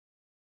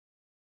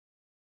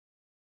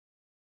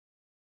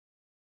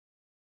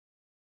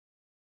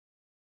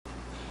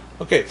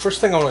Okay, first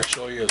thing I want to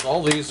show you is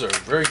all these are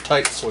very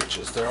tight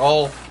switches. They're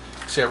all,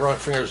 see I run my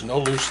fingers, no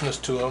looseness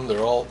to them. They're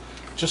all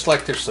just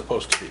like they're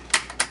supposed to be.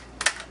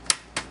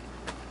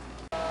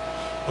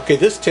 Okay,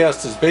 this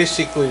test is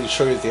basically to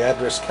show you the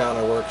address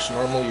counter works.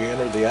 Normally you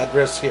enter the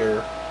address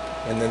here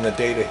and then the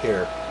data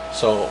here.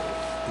 So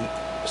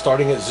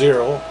starting at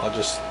 0, I'll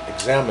just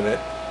examine it,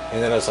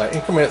 and then as I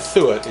increment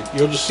through it,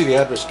 you'll just see the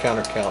address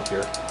counter count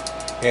here.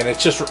 And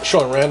it's just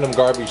showing random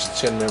garbage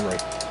that's in memory.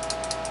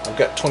 I've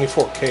got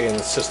 24K in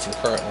the system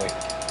currently.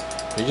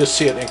 You just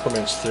see it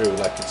increments through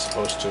like it's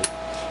supposed to.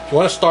 If you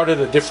want to start at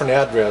a different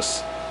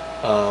address,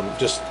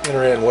 just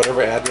enter in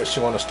whatever address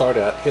you want to start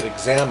at, hit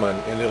examine,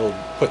 and it'll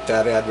put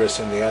that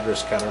address in the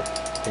address counter,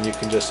 and you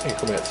can just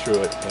increment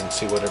through it and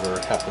see whatever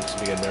happens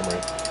to be in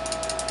memory.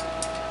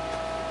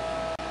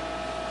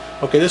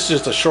 Okay, this is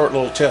just a short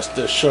little test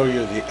to show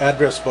you the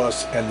address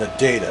bus and the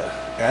data.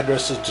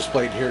 Address is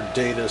displayed here,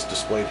 data is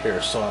displayed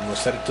here. So I'm going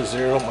to set it to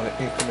 0, I'm going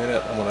to increment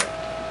it, I'm going to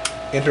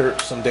enter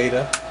some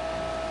data,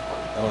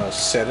 I'm going to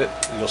set it,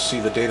 you'll see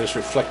the data is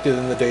reflected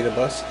in the data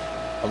bus.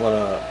 I'm going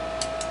to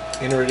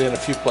enter it in a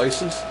few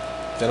places,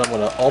 then I'm going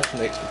to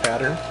alternate the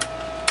pattern,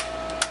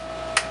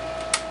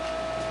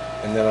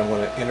 and then I'm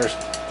going to enter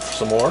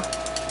some more,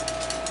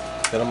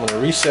 then I'm going to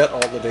reset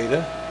all the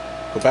data,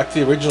 go back to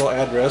the original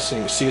address, and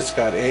you can see it's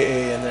got AA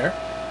in there.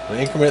 I'm going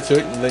to increment through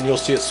it, and then you'll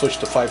see it switch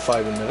to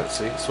 55 in a minute.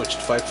 See, switch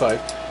to 55.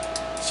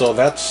 So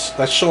that's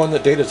showing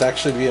that data is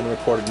actually being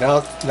recorded.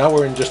 Now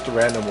we're in just a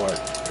random one.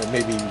 Or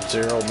maybe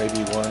 0,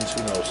 maybe 1s,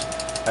 who knows.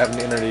 I haven't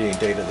entered any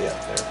data yet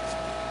there.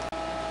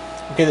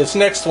 Okay, this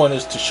next one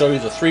is to show you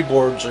the 3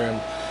 boards are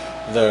in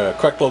the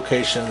correct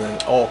location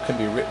and all can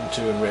be written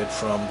to and read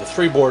from. The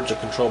 3 boards are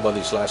controlled by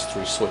these last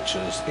 3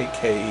 switches,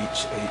 8K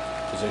each, 8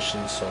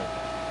 positions, so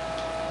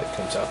it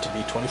comes out to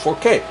be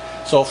 24K.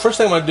 So first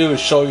thing I'm going to do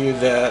is show you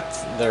that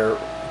they're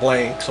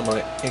blank, so I'm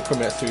going to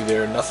increment through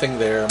there, nothing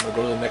there. I'm going to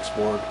go to the next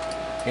board,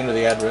 enter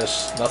the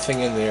address, nothing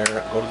in there,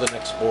 go to the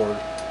next board,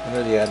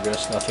 enter the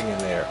address, nothing in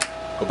there.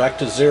 Go back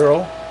to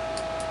 0,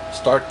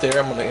 start there,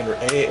 I'm going to enter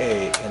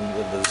AA in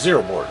the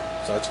 0 board,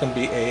 so that's going to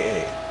be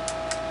AA.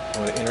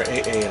 I'm going to enter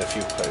AA in a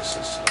few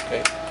places,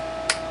 okay?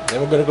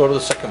 Then we're going to go to the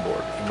second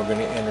board, and we're going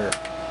to enter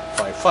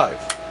 55.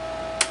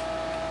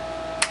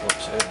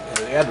 Whoops, I didn't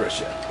enter the address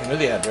yet. Enter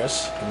the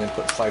address, and then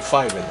put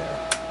 55 in there.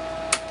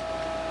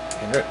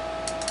 Enter it.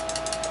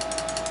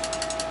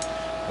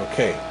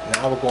 Okay,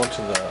 now we're going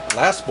to the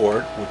last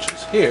board, which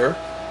is here.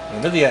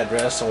 Enter the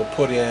address, and we'll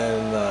put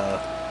in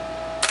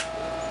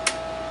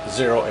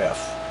 0F.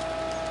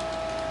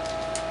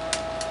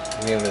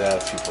 And enter that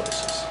a few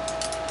places.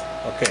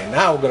 Okay,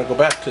 now we're going to go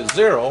back to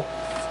 0,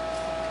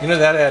 enter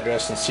that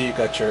address, and see you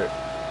got your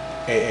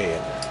AA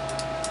in there.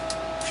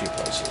 A few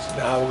places.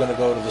 Now we're going to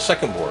go to the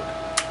second board.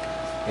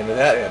 Enter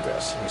that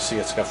address, and you see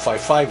it's got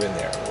 55 in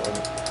there.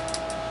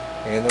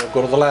 And then we'll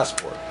go to the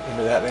last board.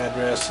 Enter that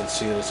address, and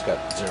see that it's got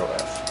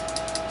 0F.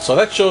 So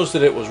that shows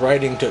that it was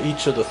writing to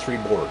each of the 3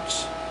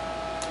 boards.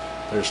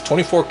 There's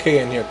 24K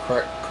in here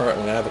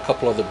currently. I have a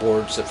couple other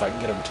boards. If I can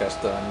get them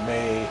tested, I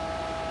may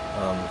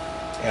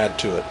add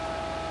to it.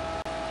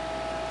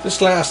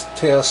 This last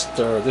test,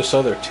 or this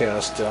other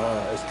test,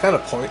 is kind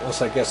of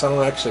pointless, I guess. I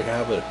don't actually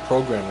have a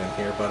program in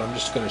here, but I'm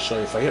just going to show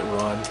you. If I hit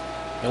run,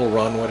 it'll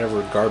run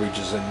whatever garbage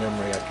is in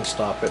memory. I can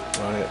stop it,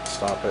 run it,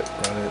 stop it,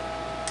 run it.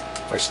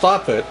 If I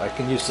stop it, I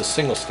can use the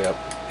single step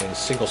and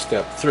single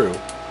step through.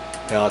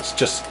 Now it's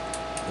just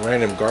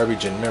random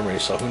garbage in memory,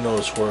 so who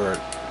knows where it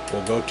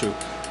will go to.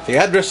 The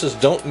addresses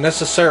don't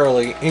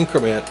necessarily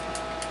increment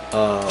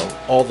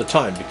all the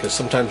time, because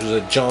sometimes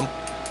there's a jump,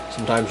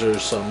 sometimes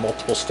there's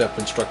multiple step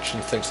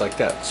instructions, things like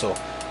that. So,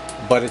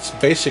 but it's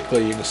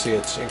basically, you can see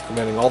it's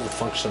incrementing all the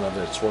function of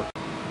its work.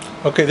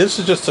 Okay, this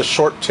is just a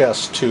short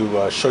test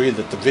to show you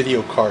that the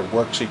video card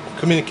works. You can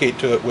communicate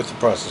to it with the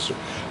processor.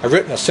 I've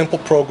written a simple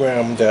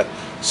program that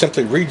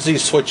simply reads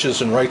these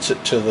switches and writes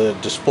it to the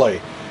display.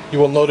 You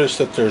will notice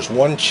that there's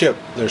one chip,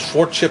 there's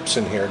 4 chips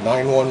in here,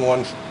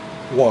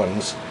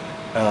 9111s.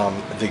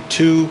 The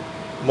 2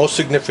 most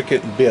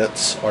significant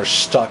bits are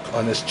stuck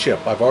on this chip.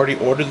 I've already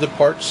ordered the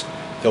parts.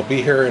 They'll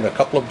be here in a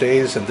couple of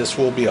days, and this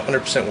will be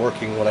 100%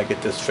 working when I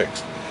get this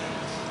fixed.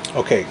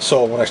 Okay,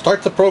 so when I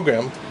start the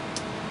program,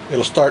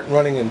 it'll start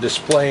running and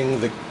displaying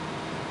the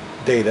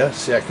data.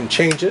 See, I can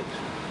change it.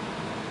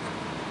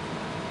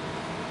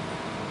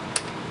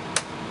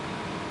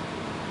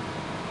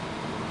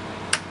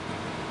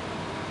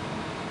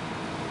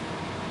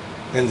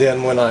 And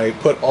then when I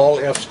put all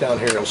F's down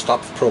here, it'll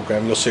stop the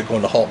program. You'll see it go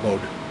into halt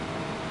mode.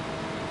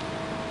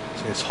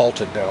 See, it's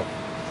halted now.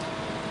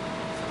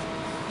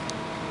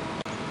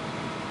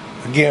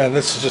 Again,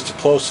 this is just a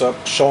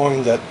close-up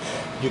showing that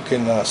you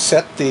can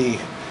set the,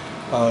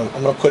 I'm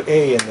going to put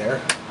A in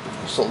there.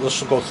 So this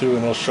will go through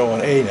and it'll show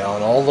an A now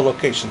in all the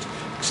locations,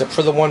 except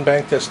for the one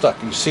bank that's stuck.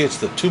 You see it's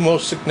the 2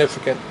 most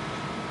significant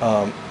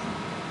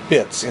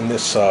bits in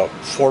this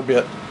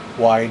 4-bit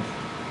wide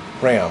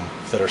RAM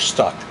that are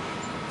stuck.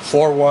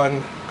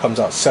 4-1 comes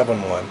out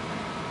 7-1.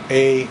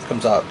 A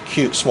comes out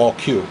Q, small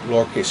q,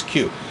 lowercase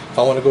q. If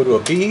I want to go to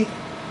a B,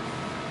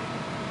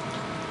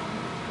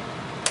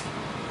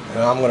 And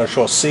I'm going to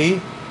show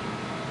C,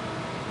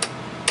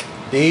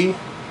 D.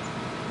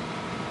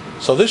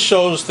 So this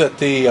shows that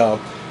the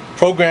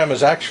program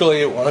is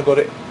actually, I want to go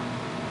to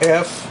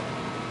F,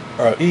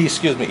 or E,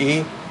 excuse me,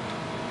 E,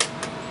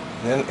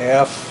 then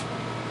F,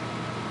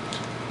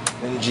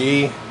 then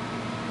G.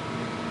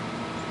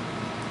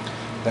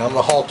 Now I'm going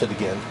to halt it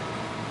again.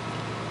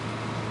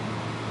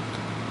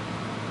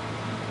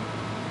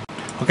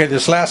 Okay,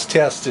 this last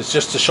test is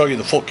just to show you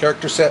the full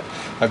character set.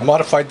 I've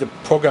modified the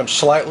program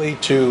slightly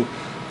to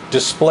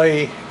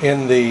display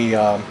in the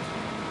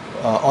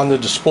on the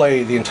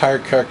display the entire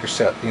character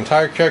set. The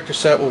entire character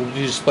set will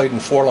be displayed in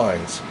 4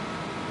 lines.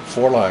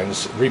 4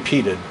 lines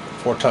repeated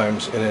 4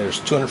 times, and there's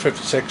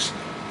 256.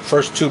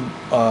 First 2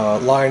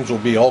 lines will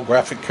be all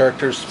graphic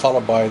characters,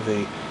 followed by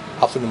the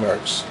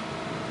alphanumerics.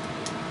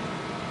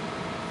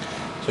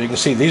 So you can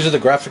see these are the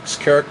graphics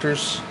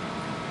characters.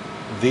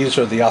 These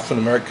are the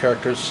alphanumeric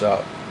characters.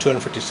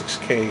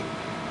 256K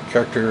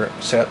character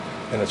set,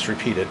 and it's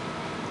repeated.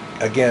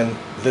 Again,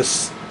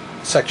 this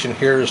section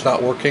here is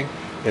not working.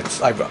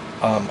 I've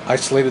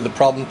isolated the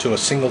problem to a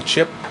single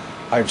chip.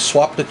 I've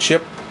swapped the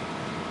chip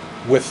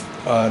with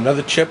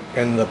another chip,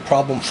 and the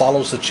problem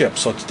follows the chip.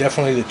 So it's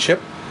definitely the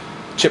chip.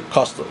 Chip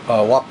cost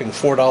a whopping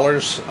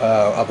 $4.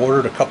 I've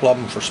ordered a couple of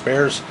them for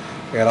spares,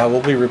 and I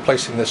will be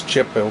replacing this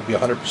chip. It will be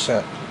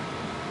 100%.